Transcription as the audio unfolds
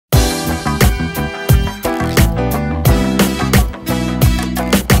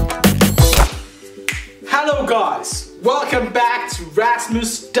Welcome back to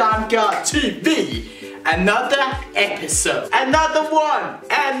Rasmus Damgaard TV. Another episode. Another one.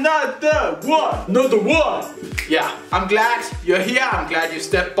 Yeah, I'm glad you're here. I'm glad you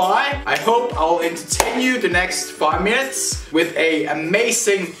stepped by. I hope I will entertain you the next 5 minutes with an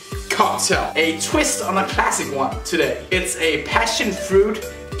amazing cocktail. A twist on a classic one today. It's a Passion Fruit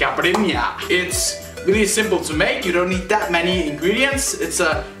Caipirinha. It's really simple to make. You don't need that many ingredients. It's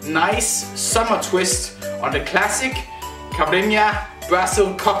a nice summer twist on the classic Caipirinha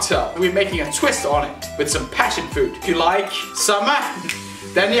Brazil cocktail. We're making a twist on it with some passion fruit. If you like summer,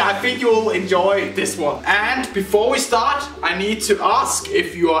 then yeah, I think you will enjoy this one. And before we start, I need to ask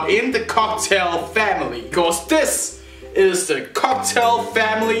if you are in the cocktail family, because this is the cocktail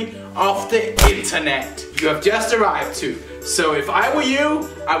family of the internet you have just arrived to. So if I were you,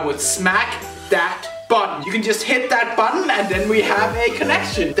 I would smack that button. You can just hit that button and then we have a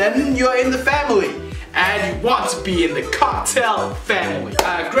connection. Then you're in the family. And you want to be in the cocktail family.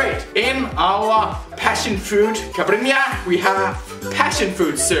 Great. In our passion fruit caipirinha, we have passion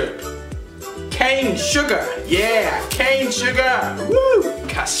fruit syrup, cane sugar, yeah, cane sugar, woo,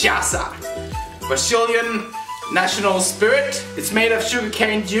 cachaca, Brazilian national spirit. It's made of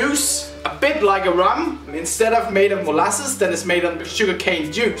sugarcane juice, a bit like a rum. Instead of made of molasses, then it's made of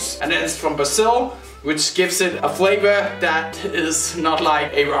sugarcane juice, and then it's from Brazil, which gives it a flavor that is not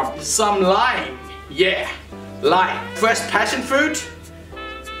like a rum. Some lime. Yeah, lime. Fresh passion fruit,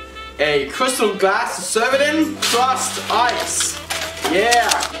 a crystal glass to serve it in, crushed ice. Yeah,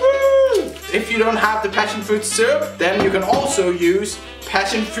 woo! If you don't have the passion fruit syrup, then you can also use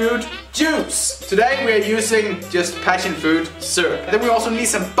passion fruit juice. Today we are using just passion fruit syrup. Then we also need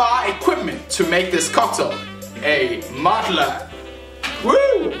some bar equipment to make this cocktail. A muddler.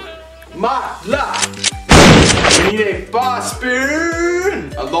 Woo! Muddler. We need a bar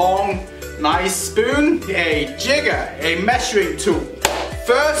spoon, a long nice spoon, a jigger, a measuring tool.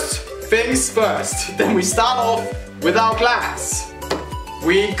 First things first, then we start off with our glass.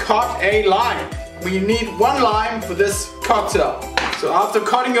 We cut a lime. We need 1 lime for this cocktail. So after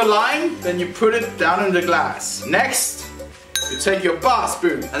cutting your lime, then you put it down in the glass. Next, you take your bar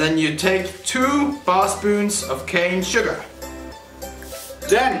spoon and then you take 2 bar spoons of cane sugar.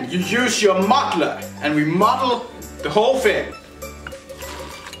 Then you use your muddler and we muddle the whole thing.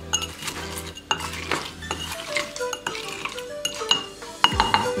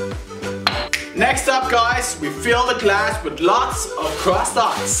 Next up, guys, we fill the glass with lots of crushed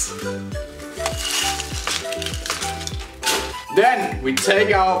ice. Then we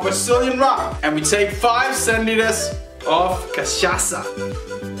take our Brazilian rum and we take 5 centiliters of cachaça.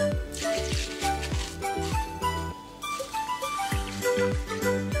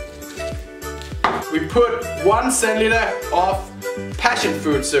 We put 1 centiliter of passion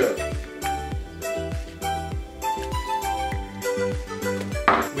fruit syrup.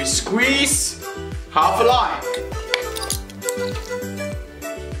 We squeeze half a lime.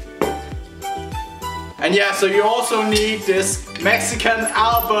 And yeah, so you also need this Mexican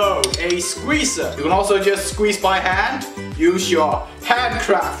elbow, a squeezer. You can also just squeeze by hand. Use your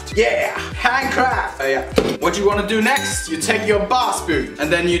handcraft. Yeah, handcraft. Yeah. What you want to do next, you take your bar spoon and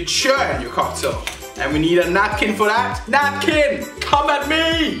then you churn your cocktail. And we need a napkin for that. Napkin, come at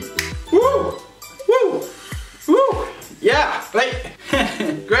me. Woo, woo, woo. Yeah, wait.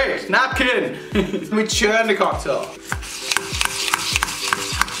 Great, napkin. We churn the cocktail.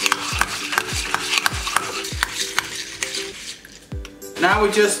 Now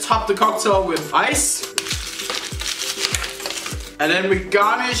we just top the cocktail with ice. And then we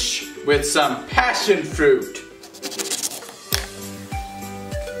garnish with some passion fruit.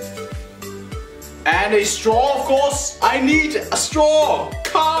 And a straw, of course. I need a straw.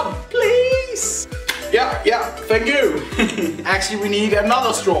 Come, please. Yeah, thank you. Actually, we need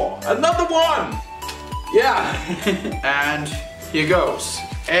another straw. Another one. Yeah. And here goes.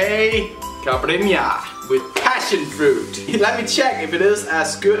 A caipirinha with passion fruit. Let me check if it is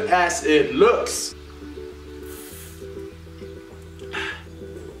as good as it looks.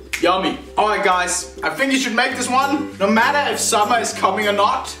 Yummy. Alright guys, I think you should make this one. No matter if summer is coming or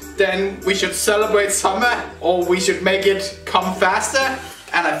not, then we should celebrate summer, or we should make it come faster.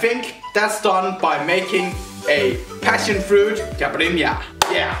 And I think that's done by making a passion fruit caipirinha.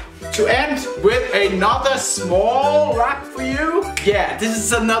 Yeah. To end with another small wrap for you. Yeah, this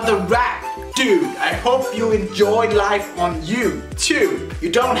is another wrap. Dude, I hope you enjoyed life on YouTube.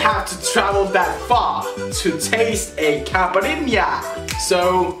 You don't have to travel that far to taste a caipirinha.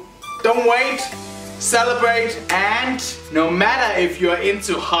 So, don't wait. Celebrate, and no matter if you're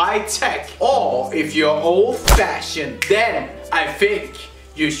into high tech or if you're old fashioned, then I think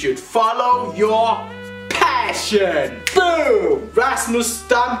you should follow your passion. passion. Boom! Rasmus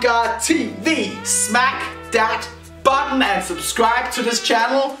Damgaard TV. Smack that button and subscribe to this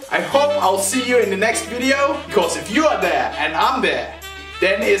channel. I hope I'll see you in the next video, because if you are there and I'm there,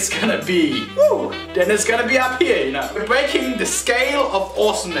 then it's gonna be, then it's gonna be up here, you know. We're breaking the scale of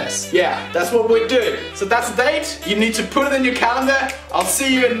awesomeness. Yeah, that's what we're doing. So that's the date. You need to put it in your calendar. I'll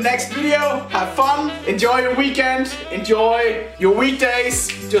see you in the next video. Have fun. Enjoy your weekend. Enjoy your weekdays.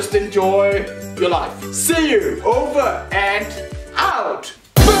 Just enjoy your life. See you. Over and out.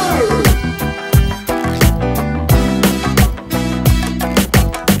 Boom!